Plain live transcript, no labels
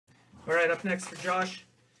All right, up next for Josh,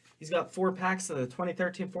 he's got 4 packs of the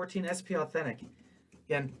 2013-14 SP Authentic.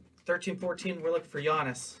 Again, 13-14, we're looking for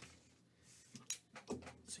Giannis.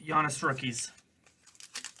 So Giannis rookies.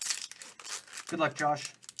 Good luck,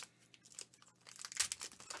 Josh.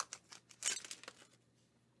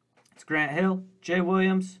 It's Grant Hill, Jay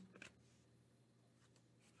Williams,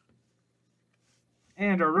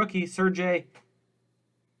 and our rookie, Sergey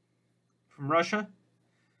from Russia,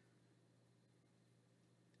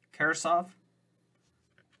 Karasov,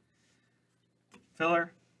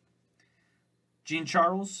 filler, Gene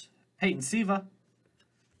Charles, Peyton Siva,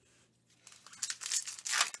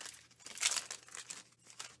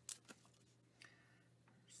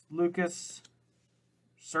 Lucas,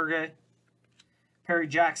 Sergey, Perry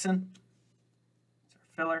Jackson,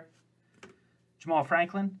 filler, Jamal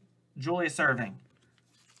Franklin, Julius Erving.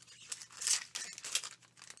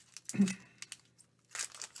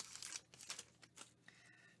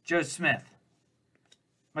 Joe Smith,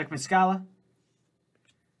 Mike Muscala,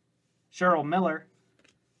 Cheryl Miller,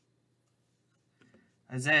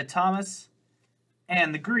 Isaiah Thomas,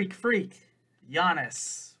 and the Greek Freak,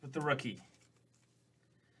 Giannis with the rookie.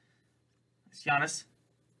 It's Giannis.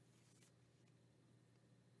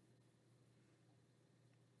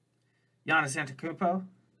 Giannis Antetokounmpo.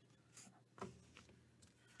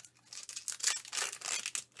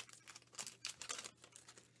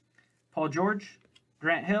 Paul George,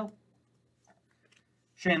 Grant Hill,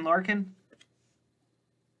 Shane Larkin,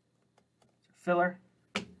 filler,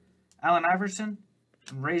 Allen Iverson,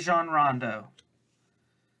 and Rajon Rondo.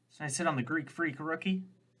 So nice hit on the Greek Freak rookie.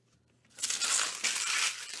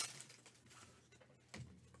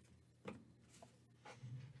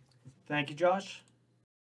 Thank you, Josh.